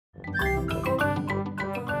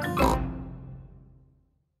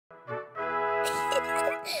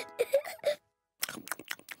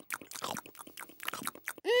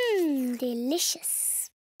delicious.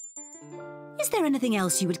 Is there anything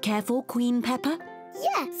else you would care for, Queen Peppa?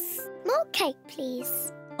 Yes. More cake,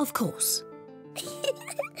 please. Of course.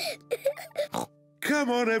 Come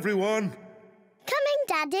on, everyone. Coming,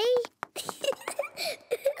 Daddy.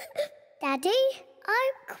 Daddy,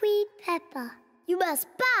 I'm Queen Peppa. You must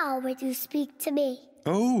bow when you speak to me.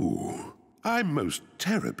 Oh, I'm most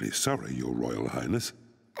terribly sorry, Your Royal Highness.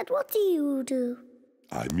 And what do you do?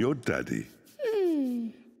 I'm your daddy.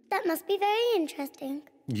 That must be very interesting.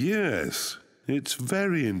 Yes, it's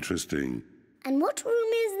very interesting. And what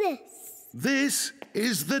room is this? This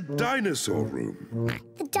is the Dinosaur room.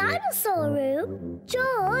 The dinosaur room?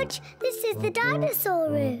 George, this is the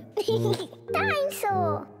dinosaur room.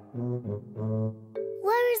 Dinosaur!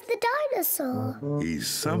 Where is the dinosaur? He's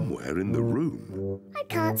somewhere in the room. I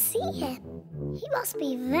can't see him. He must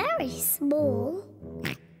be very small.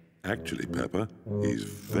 Actually, Peppa, he's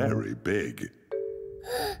very big.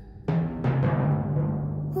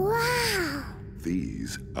 Wow!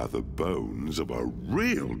 These are the bones of a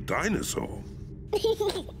real dinosaur.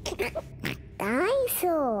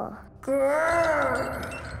 Dinosaur!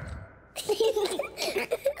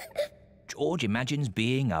 George imagines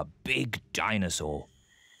being a big dinosaur.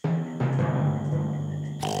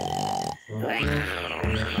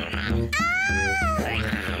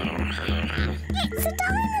 It's a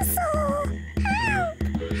dinosaur!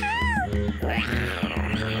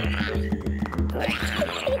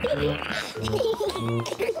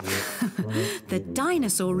 The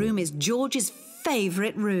dinosaur room is George's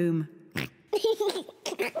favourite room.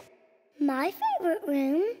 My favourite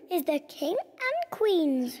room is the King and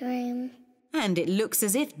Queen's room. And it looks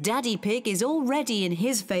as if Daddy Pig is already in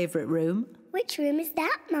his favourite room. Which room is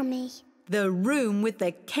that, Mummy? The room with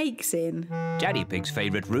the cakes in. Daddy Pig's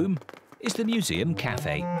favourite room is the museum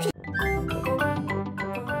cafe.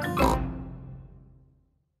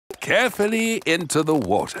 Carefully into the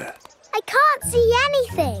water. I can't see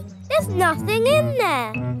anything. There's nothing in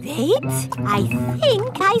there. Wait, I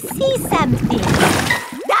think I see something.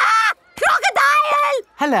 Ah! Crocodile!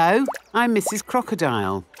 Hello, I'm Mrs.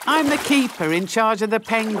 Crocodile. I'm the keeper in charge of the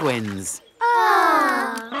penguins.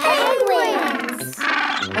 Penguins!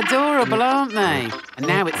 Adorable, aren't they? And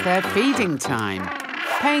now it's their feeding time.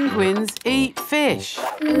 Penguins eat fish.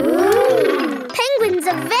 Ooh. Penguins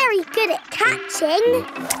are very good at catching.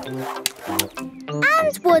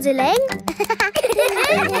 And waddling.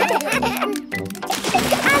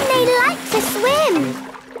 And they like to swim.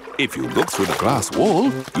 If you look through the glass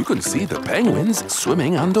wall, you can see the penguins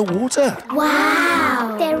swimming underwater.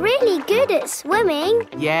 Wow! They're really good at swimming.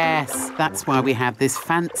 Yes, that's why we have this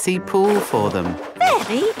fancy pool for them.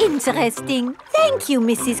 Very interesting. Thank you,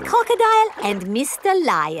 Mrs. Crocodile and Mr.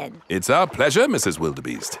 Lion. It's our pleasure, Mrs.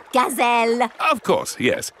 Wildebeest. Gazelle. Of course,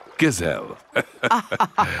 yes. Gazelle.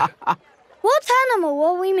 What animal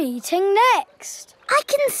are we meeting next? I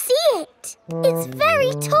can see it. It's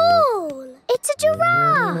very tall. It's a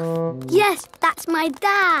giraffe. Yes, that's my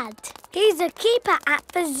dad. He's a keeper at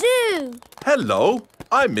the zoo. Hello,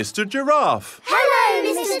 I'm Mr. Giraffe. Hello,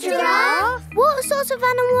 Mr. Giraffe. What sort of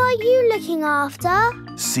animal are you looking after?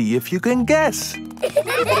 See if you can guess. Look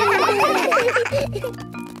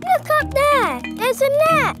up there. There's a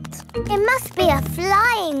net. It must be a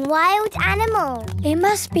flying wild animal. It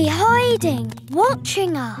must be hiding,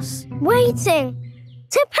 watching us, waiting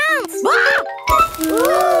to pounce.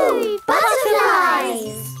 Ooh,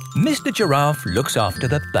 butterflies! Mr. Giraffe looks after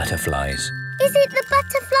the butterflies. Is it the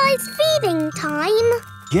butterflies' feeding time?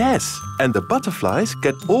 Yes, and the butterflies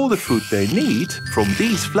get all the food they need from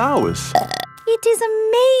these flowers. It is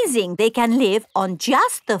amazing they can live on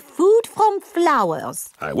just the food from flowers.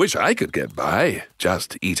 I wish I could get by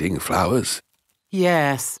just eating flowers.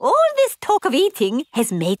 Yes. All this talk of eating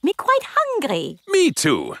has made me quite hungry. Me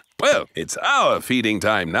too. Well, it's our feeding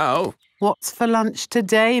time now. What's for lunch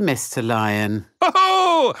today, Mr. Lion?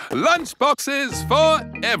 Ho-ho! Lunch boxes for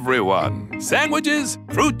everyone. Sandwiches,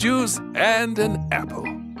 fruit juice, and an apple.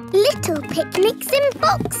 Little picnics in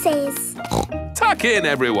boxes. Tuck in,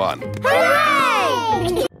 everyone.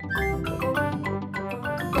 Hooray!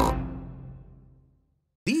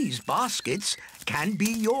 These baskets can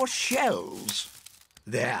be your shells.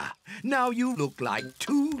 There, now you look like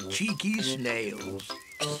two cheeky snails.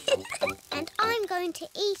 And I'm going to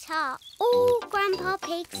eat up all Grandpa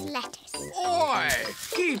Pig's lettuce. Oi!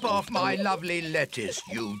 Keep off my lovely lettuce,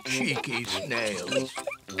 you cheeky snails.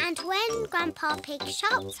 And when Grandpa Pig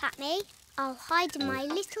shouts at me, I'll hide in my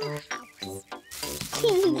little house.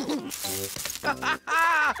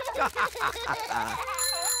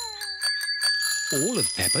 All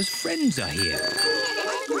of Peppa's friends are here.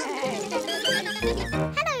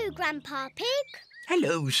 Hello, Grandpa Pig.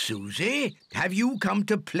 Hello, Suzy. Have you come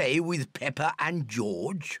to play with Peppa and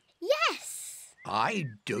George? Yes. I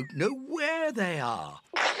don't know where they are.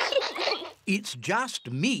 It's just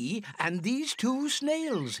me and these two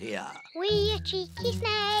snails here. We are cheeky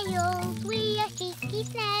snails. We are cheeky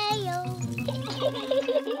snails.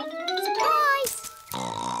 Surprise!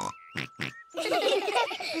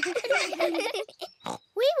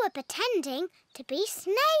 We were pretending to be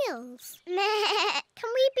snails. Can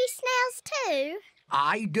we be snails too?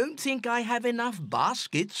 I don't think I have enough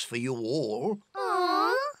baskets for you all.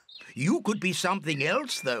 Aww. You could be something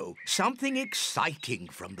else, though. Something exciting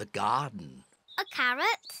from the garden. A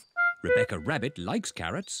carrot? Rebecca Rabbit likes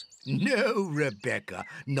carrots. No, Rebecca,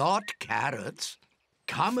 not carrots.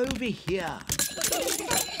 Come over here.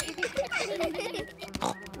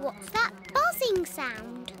 What's that buzzing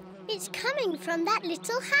sound? It's coming from that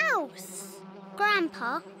little house.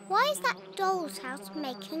 Grandpa, why is that doll's house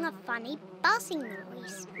making a funny buzzing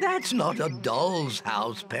noise? That's not a doll's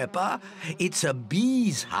house, Peppa. It's a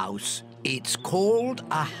bee's house. It's called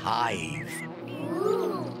a hive.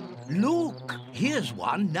 Ooh. Look, here's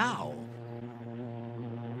one now.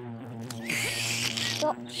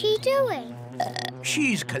 What's she doing?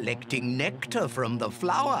 She's collecting nectar from the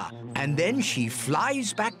flower, and then she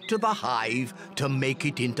flies back to the hive to make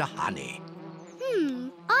it into honey.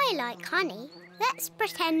 I like honey. Let's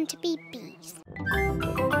pretend to be bees.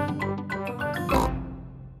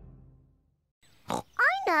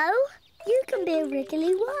 I know. You can be a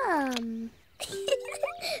wriggly worm.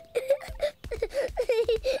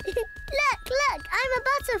 Look, I'm a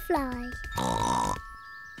butterfly.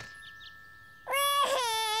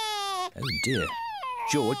 Oh dear.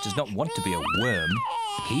 George does not want to be a worm.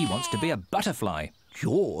 He wants to be a butterfly.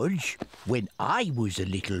 George, when I was a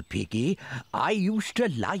little piggy, I used to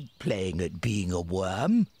like playing at being a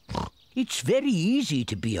worm. It's very easy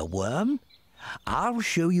to be a worm. I'll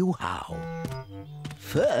show you how.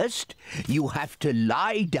 First, you have to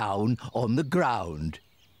lie down on the ground.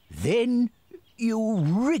 Then you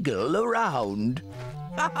wriggle around.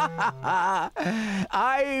 I'm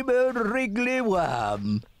a wriggly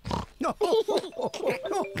worm.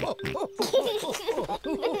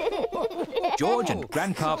 George and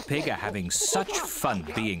Grandpa Pig are having such fun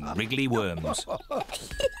being wriggly worms. I'm a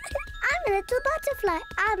little butterfly.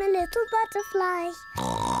 I'm a little butterfly.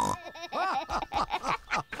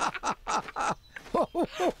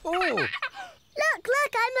 Look,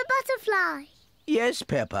 I'm a butterfly. Yes,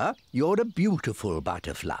 Peppa, you're a beautiful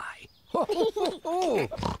butterfly.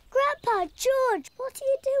 Grandpa, George, what are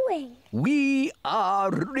you doing? We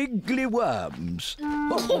are wriggly worms. I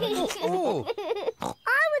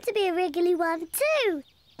want to be a wriggly worm too.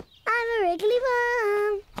 I'm a wriggly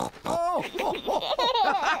worm.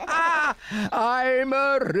 I'm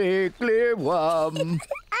a wriggly worm.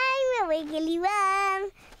 I'm a wiggly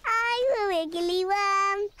worm. I'm a wiggly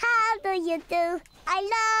worm. How do you do? I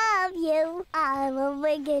love you. I'm a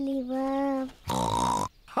wiggly worm.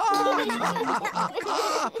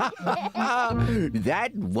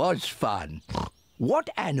 That was fun. What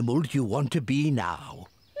animal do you want to be now?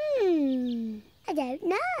 I don't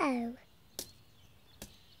know.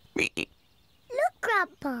 Look,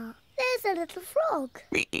 Grandpa, there's a little frog.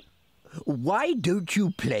 Why don't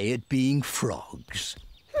you play at being frogs?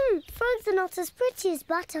 Frogs are not as pretty as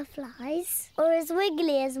butterflies or as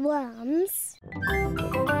wiggly as worms.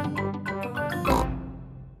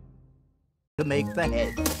 To make the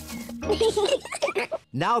head.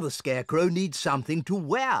 Now the Scarecrow needs something to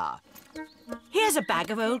wear. Here's a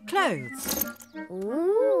bag of old clothes.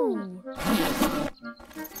 Ooh.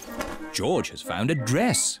 George has found a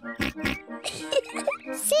dress.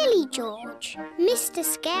 Silly George. Mr.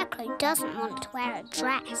 Scarecrow doesn't want to wear a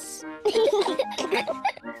dress.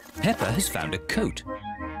 Peppa has found a coat.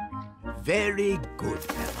 Very good,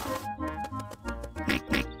 Peppa.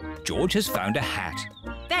 George has found a hat.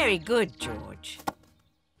 Very good, George.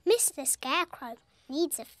 Mr. Scarecrow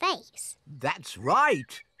needs a face. That's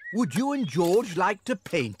right. Would you and George like to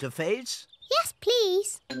paint a face? Yes,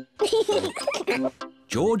 please.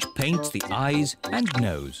 George paints the eyes and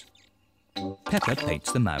nose. Peppa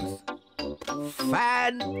paints the mouth.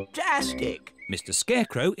 Fantastic! Mr.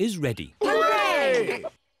 Scarecrow is ready. Hooray!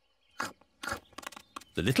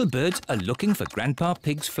 The little birds are looking for Grandpa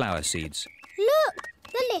Pig's flower seeds. Look,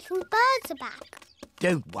 the little birds are back.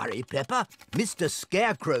 Don't worry, Peppa. Mr.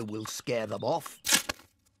 Scarecrow will scare them off.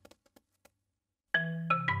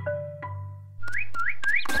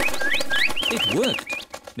 It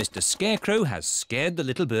worked. Mr. Scarecrow has scared the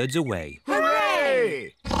little birds away.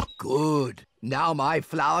 Hooray! Good. Now my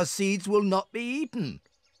flower seeds will not be eaten.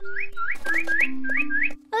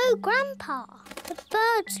 Oh, Grandpa, the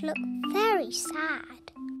birds look very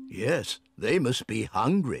sad. Yes, they must be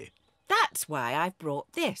hungry. That's why I've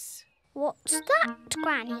brought this. What's that,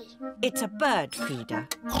 Granny? It's a bird feeder.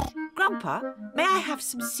 Grandpa, may I have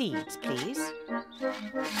some seeds, please?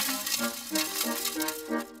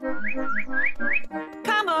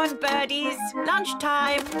 Come on, birdies.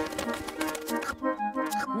 Lunchtime.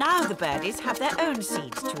 Now the birdies have their own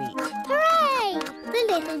seeds to eat. Hooray! The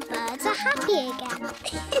little birds are happy again.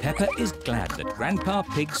 Peppa is glad that Grandpa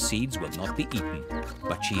Pig's seeds will not be eaten,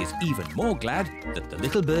 but she is even more glad that the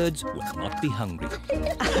little birds will not be hungry.